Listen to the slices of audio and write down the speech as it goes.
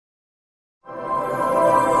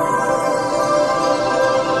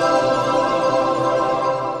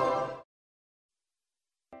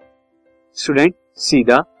Student see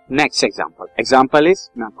the next example. Example is,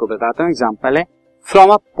 मैं आपको बताता हूं, एग्जांपल है from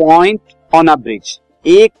a point on a bridge.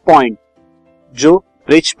 एक पॉइंट जो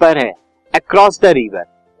ब्रिज पर है अक्रॉस द रिवर,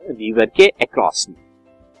 रिवर के अक्रॉस में,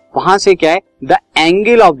 वहां से क्या है, the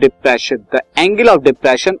angle of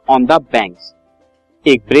depression on the banks.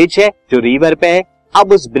 एक ब्रिज है जो रिवर पे है.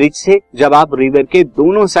 अब उस ब्रिज से जब आप रिवर के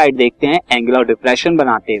दोनों साइड देखते हैं एंगल ऑफ डिप्रेशन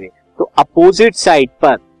बनाते हुए, तो अपोजिट साइड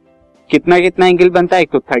पर कितना कितना एंगल बनता है. एक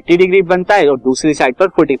तो 30 डिग्री बनता है और दूसरी साइड पर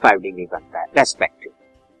 45 डिग्री बनता है रेस्पेक्टिव.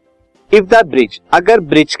 इफ द ब्रिज, अगर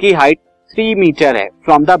ब्रिज की हाइट 3 मीटर है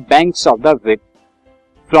from the banks of the with,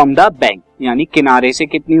 from the bank यानी किनारे से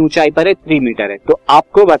कितनी ऊंचाई पर है, 3 मीटर है, तो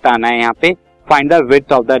आपको बताना है यहाँ पे find the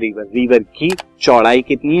width of the river. River की चौड़ाई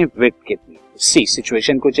कितनी है, विड्थ कितनी है. सी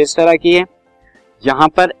सिचुएशन कुछ इस तरह की है. यहाँ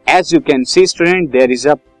पर as you can see student there is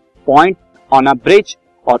a point on a bridge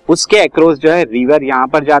और उसके अक्रॉस जो है रिवर यहाँ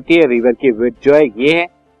पर जाती है. रिवर की विड्थ जो है ये है.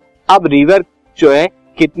 अब रिवर जो है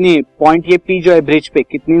कितनी पॉइंट, ये पी जो है ब्रिज पे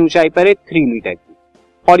कितनी ऊंचाई पर है, 3 मीटर की,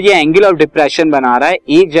 और ये एंगल ऑफ डिप्रेशन बना रहा है.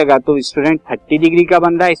 एक जगह तो स्टूडेंट 30 डिग्री का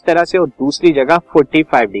बन रहा है इस तरह से और दूसरी जगह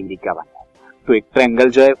 45 डिग्री का बन रहा है. तो एक ट्रायंगल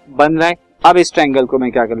जो है बन रहा है. अब इस ट्रायंगल को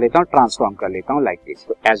मैं क्या कर लेता हूँ, ट्रांसफॉर्म कर लेता हूँ लाइक दिस.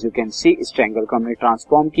 तो एज यू कैन सी इस ट्रायंगल को हमने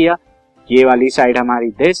ट्रांसफॉर्म किया. ये वाली साइड हमारी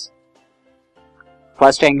this,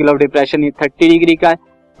 first angle of depression ये 30 डिग्री का है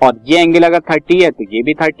और ये एंगल अगर 30 है तो ये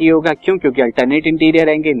भी 30 होगा. क्यों, क्योंकि अल्टरनेट इंटीरियर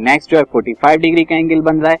एंगल. नेक्स्ट जो है 45 डिग्री का एंगल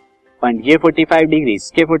बन रहा है और ये 45 डिग्री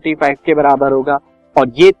इसके 45 के बराबर होगा.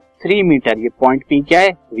 और ये 3 मीटर, ये पॉइंट पी क्या है,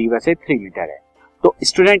 रिवर से 3 मीटर है. तो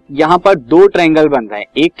स्टूडेंट यहाँ पर दो ट्रायंगल बन रहे हैं.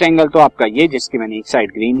 एक ट्रायंगल तो आपका ये जिसकी मैंने एक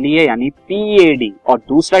साइड ग्रीन ली है यानी PAD, और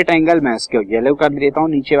दूसरा ट्रायंगल मैं इसके येलो कर देता हूँ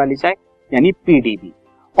नीचे वाली साइड यानी PDB.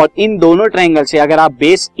 और इन दोनों ट्रायंगल से अगर आप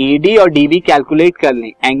बेस AD और DB कैलकुलेट कर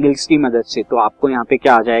लें एंगल्स की मदद से, तो आपको यहाँ पे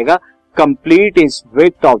क्या आ जाएगा, complete is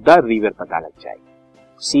width of the river पता लग जाएगी.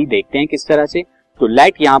 सी देखते हैं किस तरह से. तो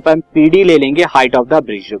लाइक यहाँ पर हम PD ले लेंगे, हाइट ऑफ द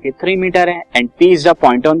ब्रिज जो कि 3 मीटर है, and P is the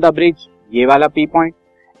point on the bridge, ये वाला P point,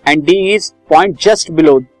 and D is point just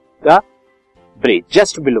below the bridge,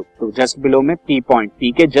 just below. तो जस्ट बिलो में P पॉइंट,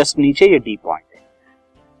 P के जस्ट नीचे ये D पॉइंट है.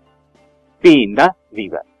 P in the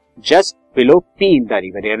river, just below P in the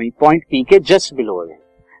river, यानी point P के just below है.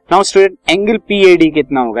 Now student angle PAD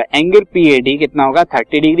कितना होगा, एंगल PAD कितना होगा,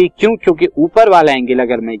 30 डिग्री. क्यों, क्योंकि ऊपर वाला एंगल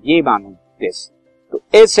अगर मैं ये मानूं दिस, तो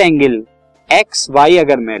इस एंगल XY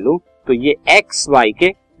अगर मैं लूं तो ये XY के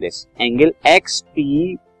this angle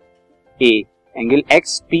XPA, angle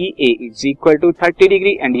XPA is equal to 30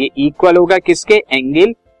 degree and ये इक्वल होगा किसके,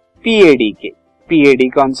 एंगल PAD के. PAD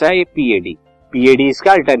कौन सा है, ये PAD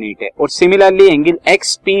इसका अल्टरनेट है. और सिमिलरली एंगल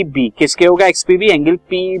XPB किसके होगा, XPB एंगल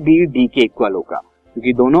PBD के इक्वल होगा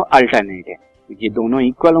क्योंकि दोनों अल्टरनेट है, ये दोनों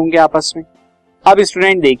इक्वल होंगे आपस में. अब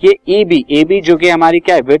स्टूडेंट देखिए AB जो कि हमारी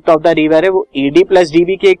क्या है, विड्थ ऑफ द रिवर है, वो AD प्लस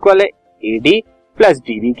DB के इक्वल है, AD प्लस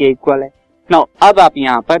DB के इक्वल है. नाउ अब आप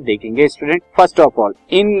यहाँ पर देखेंगे student, first of all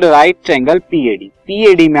in right triangle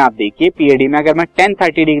PAD में आप देखिए, PAD में अगर मैं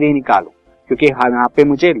 10-30 डिग्री निकालूं, क्योंकि यहाँ पे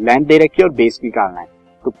मुझे लेंथ दे रखी है और बेस निकालना है,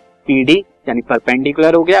 तो PD यानी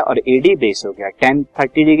परपेंडिकुलर हो गया और AD बेस हो गया.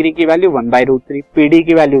 10-30 डिग्री की वैल्यू 1/√3, PD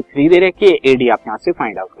की वैल्यू 3 दे रखी है, AD आप यहाँ से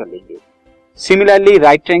फाइंड आउट कर लेंगे. सिमिलरली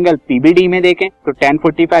राइट ट्रायंगल PBD में देखें तो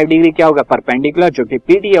 10-45 डिग्री क्या होगा, परपेंडिकुलर जो कि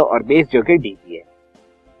PD है और बेस जो कि DB है.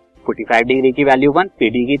 45 डिग्री की वैल्यू 1,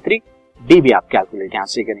 PD की 3, DB आप कैलकुलेट यहाँ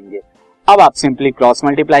से करेंगे. अब आप सिंपली क्रॉस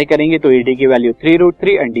मल्टीप्लाई करेंगे तो AD की वैल्यू 3√3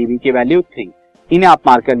 एंड DB की वैल्यू 3. इन्हें आप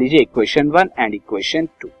मार्क कर लीजिए इक्वेशन 1 एंड इक्वेशन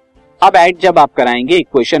 2. अब ऐड जब आप कराएंगे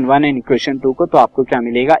इक्वेशन 1 एंड इक्वेशन 2 को, तो आपको क्या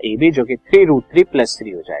मिलेगा, AB जो कि 3√3 प्लस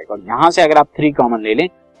 3 हो जाएगा. और यहाँ से अगर आप 3 कॉमन ले लें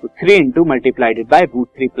तो 3 इंटू मल्टीप्लाइडेड बाय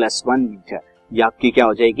 √3 प्लस 1 मीटर, ये आपकी क्या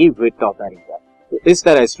हो जाएगी, विड्थ ऑफ द रिवर. तो इस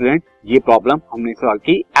तरह स्टूडेंट ये प्रॉब्लम हमने सॉल्व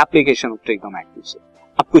की एप्लीकेशन ऑफ ट्रिग्नोमेट्री से.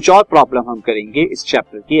 अब कुछ और प्रॉब्लम हम करेंगे इस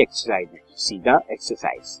चैप्टर की एक्सरसाइज में. सीधा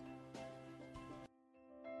exercise.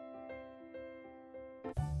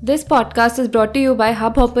 This podcast is brought to you bye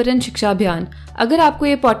hub hopper and शिक्षा अभियान. अगर आपको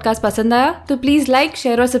ये पॉडकास्ट पसंद आया तो प्लीज़ लाइक,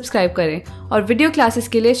 शेयर और सब्सक्राइब करें और वीडियो क्लासेस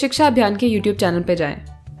के लिए शिक्षा अभियान के YouTube चैनल पर जाएं.